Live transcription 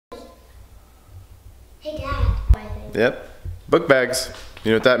Hey, Dad. Yep. Book bags. You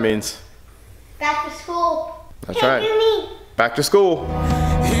know what that means. Back to school. That's right. Back to school.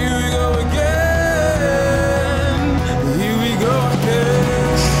 Here we go again. Here we go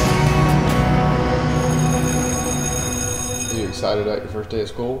again. Are you excited about your first day of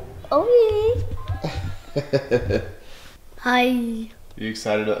school? Oh, yeah. Hi. You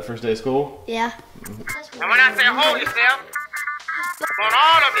excited about the first day of school? Yeah. And when I say hold yourself, I want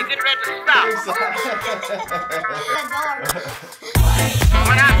all of you get ready to stop.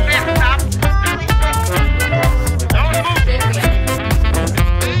 When I say stop, don't move it.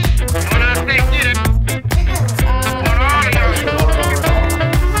 When I say get it, I want all of you.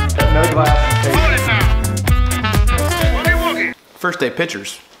 No glasses. Hold it now. Woogie woogie. First day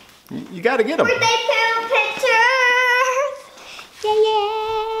pictures. You gotta get them. Birthday pictures. Yeah.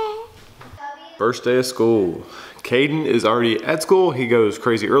 First day of school. Caden is already at school. He goes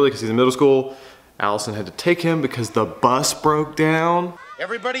crazy early because he's in middle school. Allison had to take him because the bus broke down.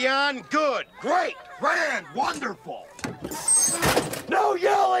 Everybody on? Good. Great, grand, wonderful. No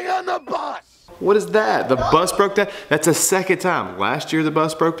yelling on the bus. What is that? The bus broke down? That's the second time. Last year the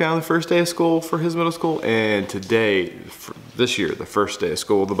bus broke down the first day of school for his middle school, and today, this year, the first day of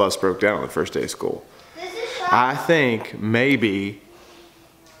school, the bus broke down on the first day of school. I think maybe,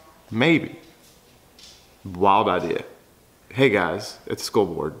 wild idea. Hey guys, at the school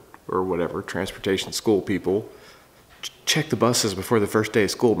board, or whatever, transportation school people, check the buses before the first day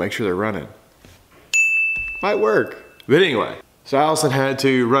of school, make sure they're running. Might work. But anyway, so Allison had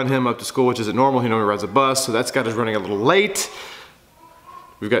to run him up to school, which isn't normal. He normally rides a bus, so that's got us running a little late.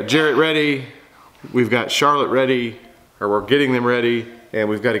 We've got Jarrett ready, we've got Charlotte ready, or we're getting them ready, and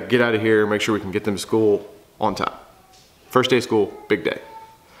we've got to get out of here and make sure we can get them to school on time. First day of school, big day.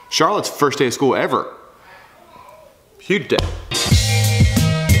 Charlotte's first day of school ever. Huge day.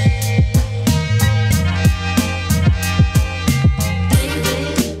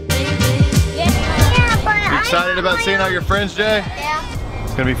 You excited about seeing all your friends, Jay? Yeah.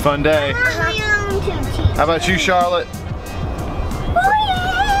 It's gonna be a fun day. How about you, Charlotte?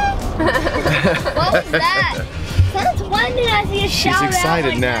 What was that? Since when did I see a shout She's excited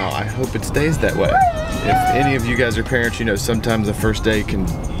out like now. I hope it stays that way. If any of you guys are parents, you know sometimes the first day can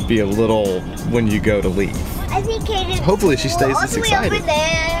be a little when you go to leave. I think Kaden. So hopefully she stays this excited. Over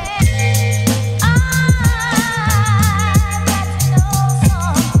there.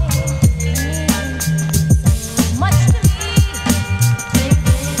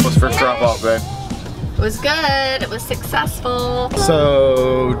 What's first drop off, babe? It was good. It was successful.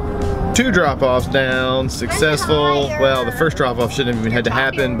 So 2 drop-offs down, successful. Well, the first drop-off shouldn't have even had to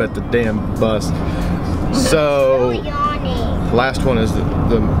happen, but the damn bus. So last one is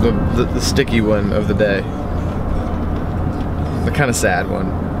the sticky one of the day. The kind of sad one.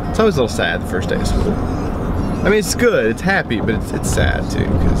 It's always a little sad the first day of school. I mean, it's good, it's happy, but it's sad too,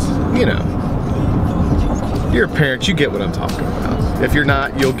 because, you know, you're a parent, you get what I'm talking about. If you're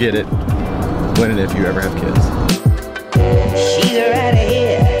not, you'll get it when and if you ever have kids. She's right here.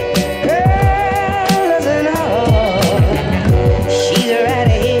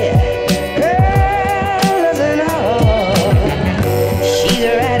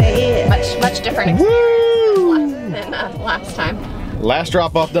 Different experience than last time. Last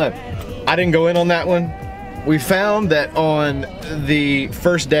drop off done. I didn't go in on that one. We found that on the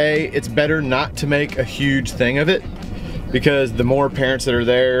first day, it's better not to make a huge thing of it, because the more parents that are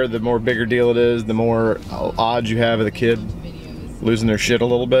there, the more bigger deal it is, the more odds you have of the kid losing their shit a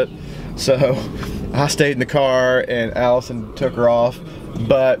little bit. So I stayed in the car and Allison took her off,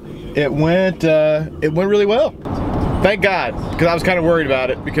 but it went really well. Thank God, because I was kind of worried about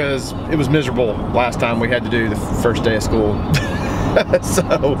it because it was miserable last time we had to do the first day of school.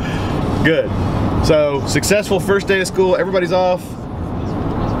 So, good. So, successful first day of school, everybody's off.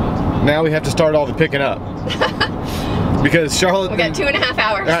 Now we have to start all the picking up. Because Charlotte... We got 2.5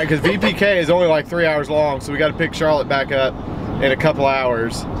 hours. Alright, because VPK is only like 3 hours long, so we got to pick Charlotte back up in a couple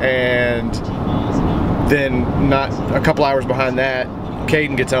hours. And then not a couple hours behind that,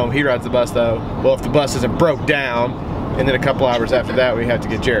 Caden gets home, he rides the bus though. Well, if the bus isn't broke down, and then a couple hours after that we have to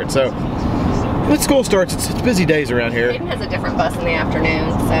get Jarrett. So when school starts, it's busy days around here. Caden has a different bus in the afternoon,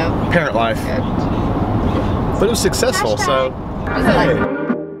 so. Parent life. Good. But it was successful, so. Hey.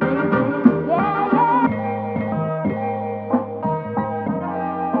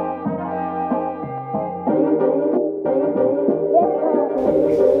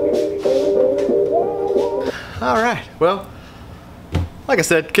 All right, well, like I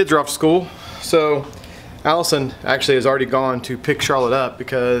said, kids are off to school, so Allison actually has already gone to pick Charlotte up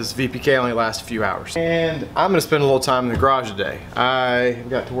because VPK only lasts a few hours. And I'm gonna spend a little time in the garage today. I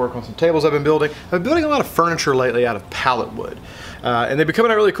got to work on some tables I've been building. I've been building a lot of furniture lately out of pallet wood. And they've been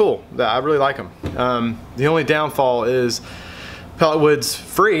coming out really cool. I really like them. The only downfall is pallet wood's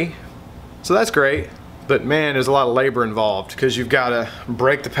free, so that's great. But man, there's a lot of labor involved because you've got to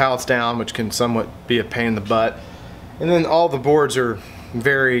break the pallets down, which can somewhat be a pain in the butt. And then all the boards are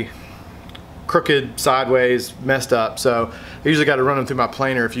very crooked, sideways, messed up. So I usually got to run them through my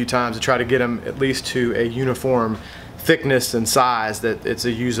planer a few times to try to get them at least to a uniform thickness and size that it's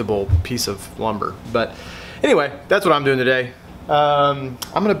a usable piece of lumber. But anyway, that's what I'm doing today. I'm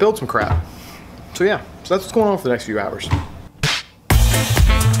gonna build some crap. So yeah, so that's what's going on for the next few hours.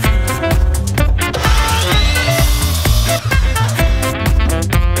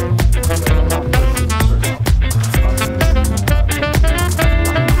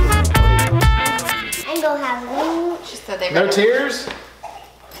 No tears?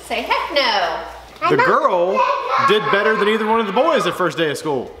 Say heck no. The girl did better than either one of the boys the first day of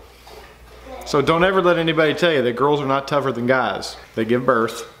school. So don't ever let anybody tell you that girls are not tougher than guys. They give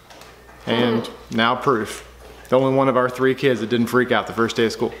birth, and now proof. The only one of our 3 kids that didn't freak out the first day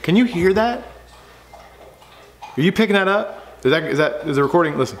of school. Can you hear that? Are you picking that up? Is the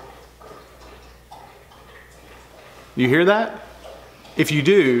recording? Listen. You hear that? If you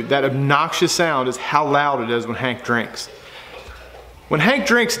do, that obnoxious sound is how loud it is when Hank drinks. When Hank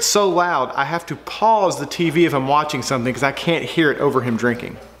drinks, it's so loud, I have to pause the TV if I'm watching something because I can't hear it over him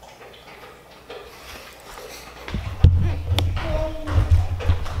drinking.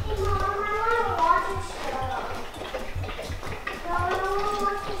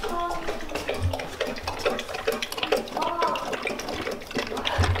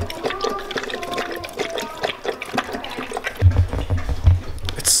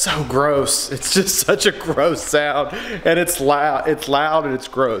 So gross. It's just such a gross sound, and it's loud. It's loud and it's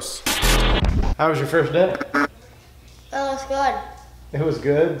gross. How was your first day? It was good. It was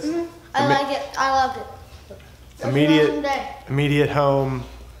good. Mm-hmm. I like it. I loved it. Immediate home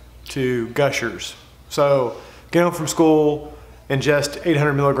to Gushers. So get home from school, ingest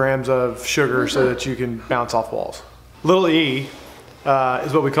 800 milligrams of sugar so that you can bounce off walls. Little E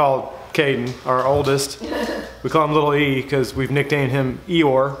is what we call Caden, our oldest. We call him Little E because we've nicknamed him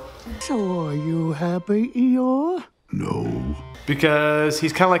Eeyore. So are you happy, Eeyore? No. Because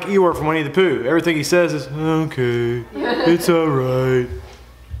he's kind of like Eeyore from Winnie the Pooh. Everything he says is, okay, it's all right.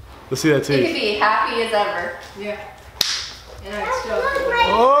 Let's see that He teeth. could be happy as ever. Yeah.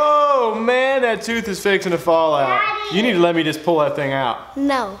 Oh man, that tooth is fixing to fall out. Daddy. You need to let me just pull that thing out.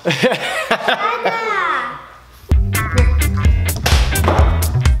 No. When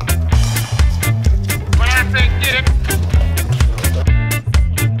I say get it,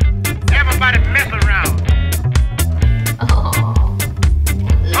 everybody mess around.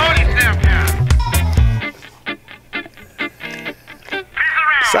 Hold yourself down.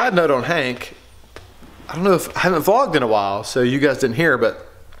 Side note on Hank, I don't know if I haven't vlogged in a while, so you guys didn't hear, but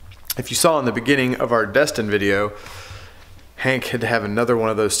if you saw in the beginning of our Destin video, Hank had to have another one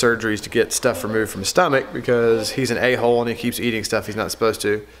of those surgeries to get stuff removed from his stomach because he's an a-hole and he keeps eating stuff he's not supposed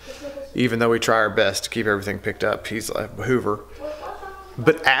to. Even though we try our best to keep everything picked up, he's a Hoover.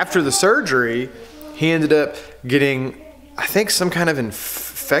 But after the surgery, he ended up getting, I think, some kind of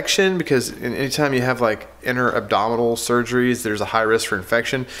infection because anytime you have like inner abdominal surgeries, there's a high risk for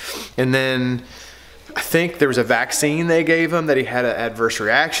infection. And then I think there was a vaccine they gave him that he had an adverse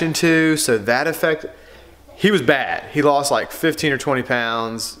reaction to, so that affected. He was bad. He lost like 15 or 20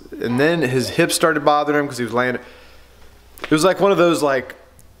 pounds, and then his hips started bothering him because he was laying. It was like one of those like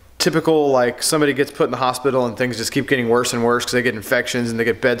typical like somebody gets put in the hospital and things just keep getting worse and worse because they get infections and they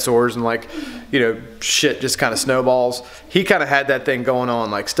get bed sores and like, you know, shit just kind of snowballs. He kind of had that thing going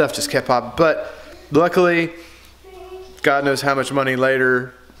on, like stuff just kept popping. But luckily, God knows how much money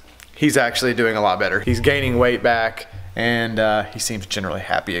later, he's actually doing a lot better. He's gaining weight back and he seems generally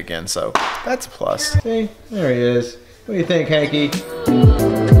happy again, so that's a plus. See, there he is. What do you think, Hanky?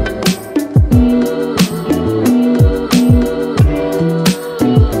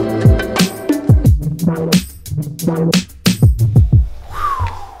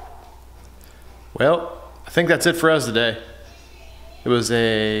 Well, I think that's it for us today. It was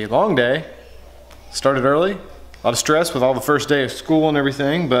a long day. Started early. A lot of stress with all the first day of school and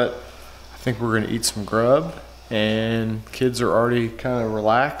everything, but I think we're gonna eat some grub, and kids are already kind of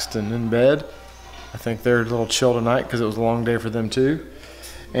relaxed and in bed. I think they're a little chill tonight because it was a long day for them too.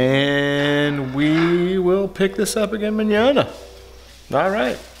 And we will pick this up again mañana. All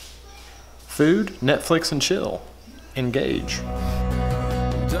right. Food, Netflix, and chill. Engage.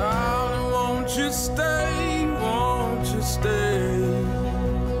 Darling, won't you stay? stay.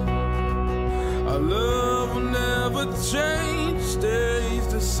 Our love will never change, stays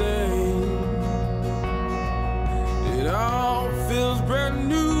the same. It all feels brand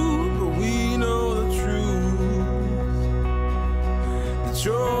new, but we know the truth. The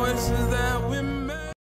choices that we make.